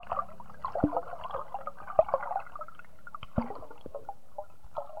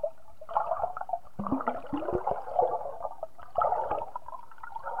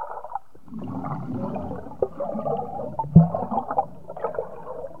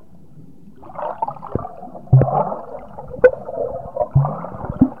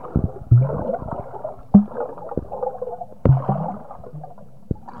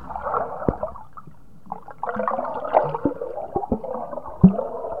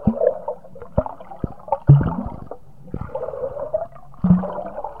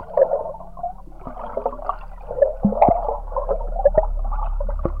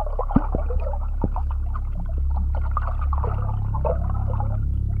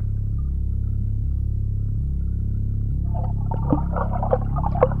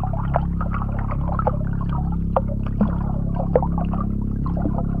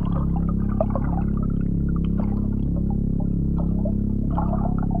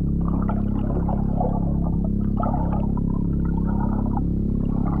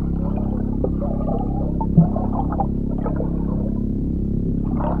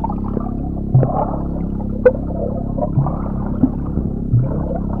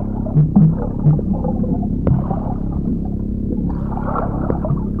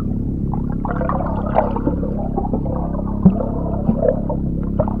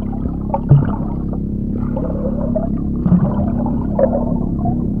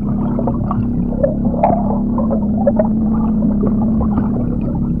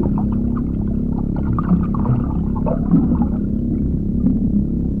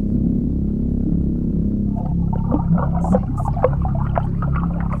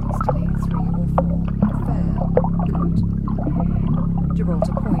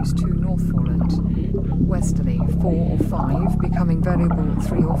westerly 4 or 5, becoming variable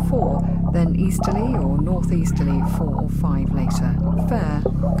 3 or 4, then easterly or northeasterly 4 or 5 later. Fair,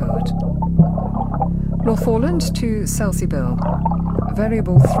 good. Northforeland to Selseybill.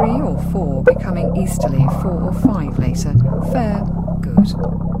 Variable 3 or 4, becoming easterly 4 or 5 later. Fair, good.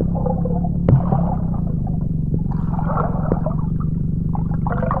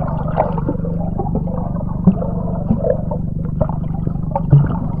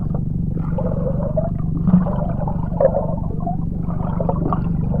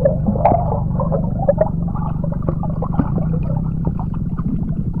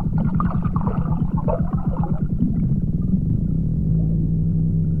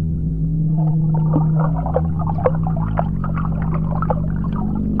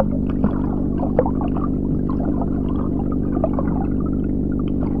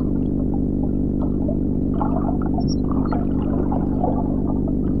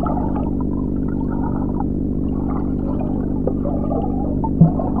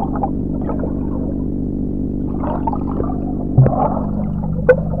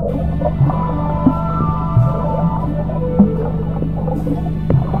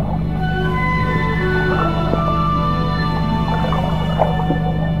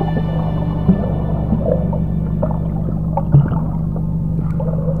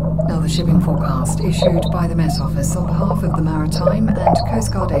 Shipping forecast issued by the Met Office on behalf of the Maritime and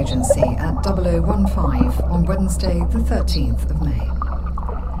Coast Guard Agency at 0015 on Wednesday the 13th of May.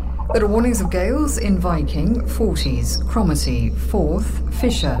 There are warnings of gales in Viking, Forties, Cromarty, Forth,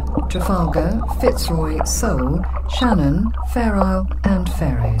 Fisher, Trafalgar, Fitzroy, Seoul, Shannon, Fair Isle and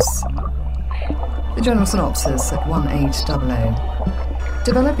Faroes. The general synopsis at 1800.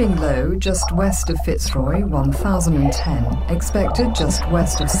 Developing low just west of Fitzroy, 1010. Expected just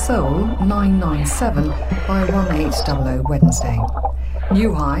west of Seoul, 997 by 1800 Wednesday.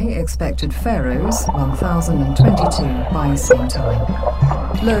 New high expected Faroes, 1022 by same time.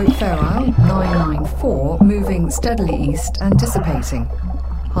 Low Fair Isle, 994, moving steadily east and dissipating.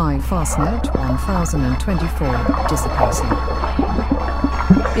 High Fastnet, 1024, dissipating.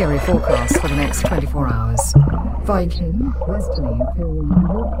 The area forecast for the next 24 hours. Viking, westerly appearing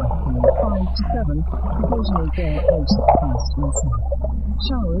northwesterly 5 to 7, occasionally gale 8 east and south.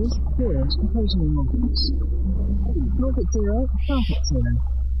 Showers, good, occasionally moderate. North at 0, south at 0.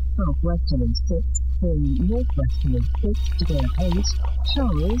 Southwesterly 6, appearing northwesterly 6 to gale 8.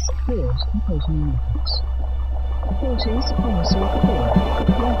 Showers, good, occasionally moderate. Forties, Cromarty 4,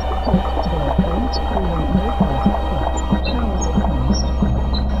 west 6 to gale 8, appearing northwest 6. Showers at times.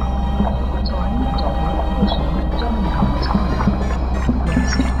 Time, Dover, Fisher.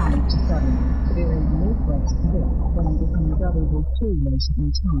 West 5 to 7, veering northwest 6, then becoming variable 2 later in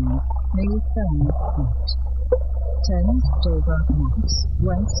time, mainly fair flat. 10, Dover, Max,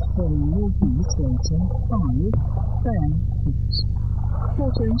 west veering northeast later 5, fair flat.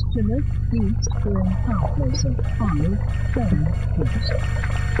 Portland, Plymouth, east veering south later 5, fair flat.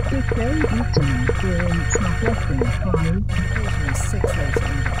 Biscay, easterly veering southwesterly 5, occasionally 6 later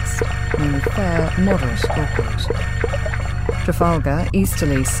in west, mainly fair, moderate or good. Trafalgar,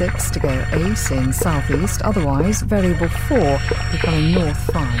 easterly 6 to gale 8 in southeast, otherwise variable 4, becoming north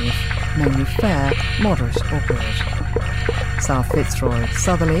 5, mainly fair, moderate or good. South Fitzroy,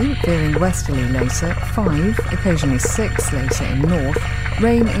 southerly, veering westerly later 5, occasionally 6 later in north,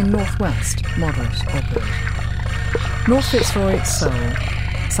 rain in northwest, moderate or good. North Fitzroy, Seoul,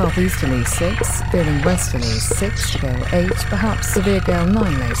 southeasterly 6, veering westerly 6 to gale 8, perhaps severe gale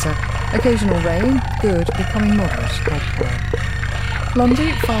 9 later, occasional rain, good, becoming moderate or poor.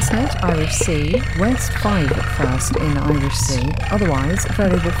 Lundy, Fastnet, Irish Sea, west 5 at first in Irish Sea, otherwise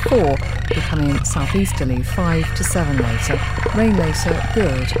variable 4, becoming southeasterly 5 to 7 later, rain later,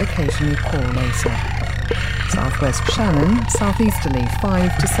 good, occasionally poor later. Southwest Shannon, southeasterly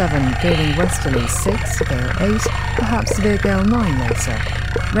 5 to 7, veering westerly 6 to gale 8, perhaps severe gale 9 later,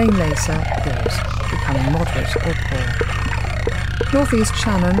 rain later, good, becoming moderate or poor. Northeast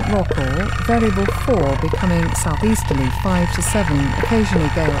Shannon, Rockall, variable 4, becoming southeasterly 5 to 7, occasionally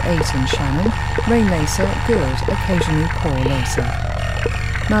gale 8 in Shannon, rain later, good, occasionally poor later.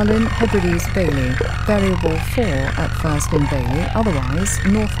 Malin, Hebrides, Bailey, variable 4 at first in Bailey, otherwise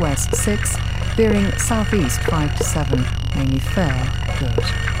northwest 6, veering southeast 5 to 7, mainly fair, good.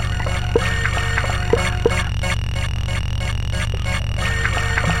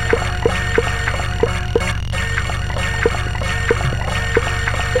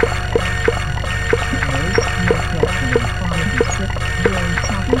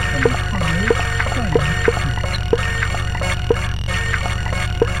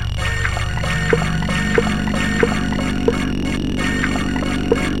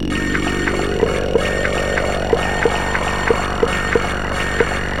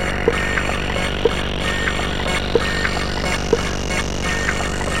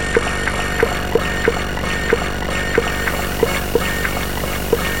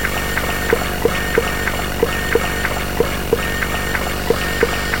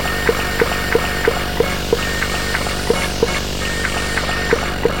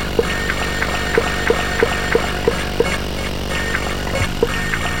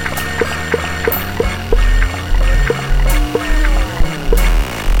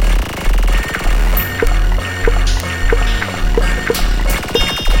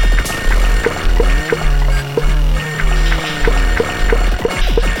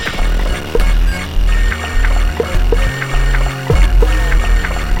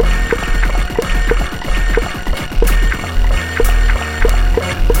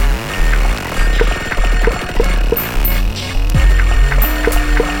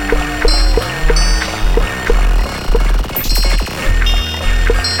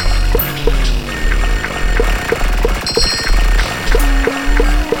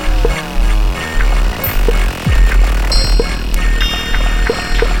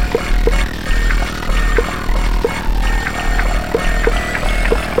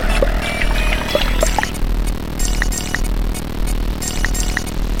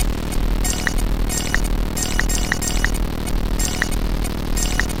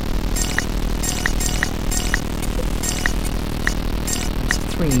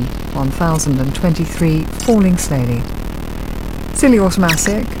 3, 1023, falling slowly. Scilly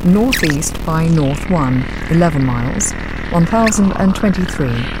automatic, northeast by north 1, 11 miles, 1023,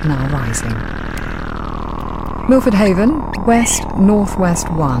 now rising. Milford Haven, west northwest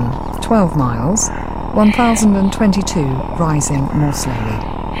 1, 12 miles, 1022, rising more slowly.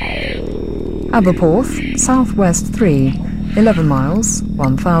 Aberporth, southwest 3, 11 miles,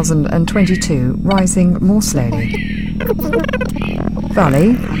 1022, rising more slowly.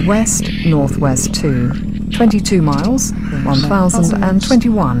 Valley, west northwest 2, 22 miles,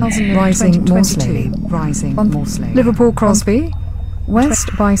 1021, rising more slowly. Liverpool Crosby, west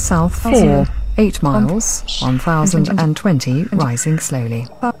by south 4, 8 miles, 1020, rising slowly.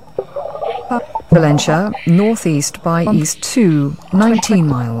 Valentia, northeast by east 2, 19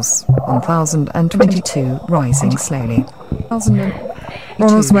 miles, 1022, rising slowly.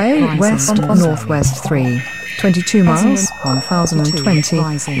 Ronaldsway, west northwest 3, 22 miles, 1020,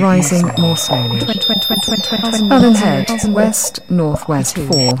 rising more slowly. Allen Head, west northwest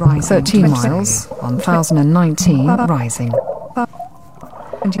 4, 13 miles, 1019, rising.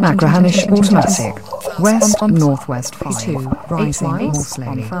 Machrihanish automatic, west northwest 2, rising more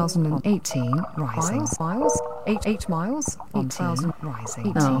slowly. 1018, rising. 8 miles, 1000,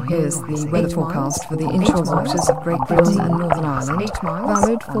 rising. Now here's the weather forecast for the inshore waters of Great Britain and Northern Ireland,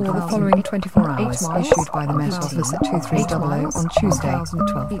 valid for the following 24 hours, issued by the Met Office at 2300 on Tuesday, the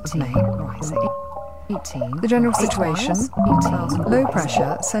 12th of May, rising. The general situation, low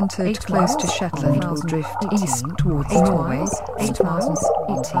pressure centred close to Shetland will drift east towards Norway, 8 miles,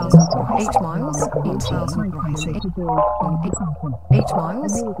 8 miles, 8,000 rising. 8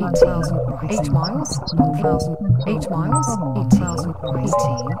 miles, 8,000, 8 miles, 1,000, 8 miles, 8,000,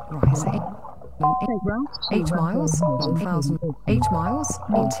 18, rising. 8 miles, 1,000, 8 miles,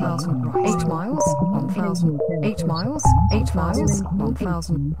 8,000, 8 miles, 1,000, 8 miles, 8 miles,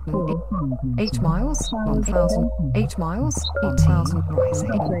 1,000, 8 miles, 1,000, 8 miles, 8,000,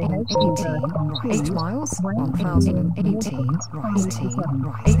 rising. 18, 8 miles, 1,000, 18, rising.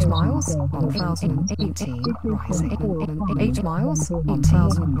 8 miles, 1,000, 18, rising. 8 miles,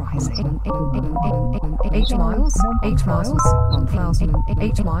 1,000, rising. 8 miles, 8 miles, 1,000,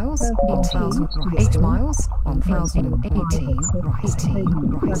 8 miles, 8,000. 8 miles, 1018,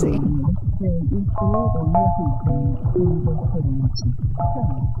 rising.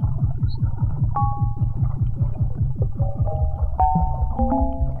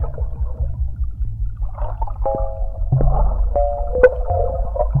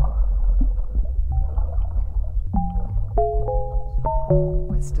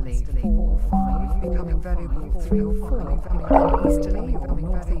 Westerly 4 or 5, becoming variable 3 or 4, becoming easterly or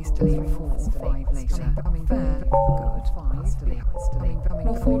northeasterly 4 or 5 later, becoming fair, good 5,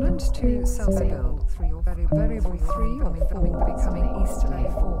 Northumberland to Selseybill 3 or variable 3 or 4, becoming easterly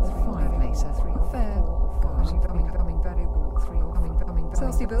 4 or 5 later, 3 or fair, good, becoming variable 3 or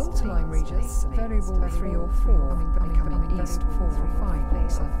Selseybill to Lyme Regis, variable 3 or 4, becoming east 4 or 5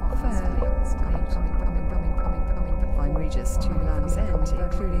 later, fair, Lyme Regis to Land's End,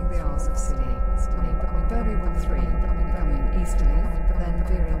 including the Isles of Scilly. Variable 3, becoming easterly, then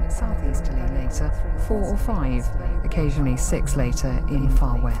veering southeasterly later, 4 or 5, occasionally 6 later in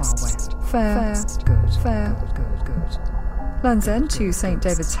far west. Fair, good, fair, good. Land's End to St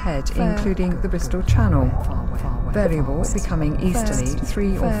David's Head, including the Bristol Channel. Variable becoming easterly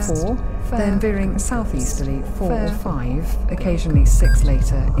 3 or 4, then veering southeasterly 4 or 5, occasionally 6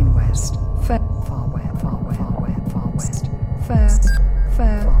 later in west. Fair, far west.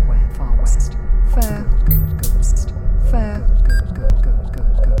 Fair,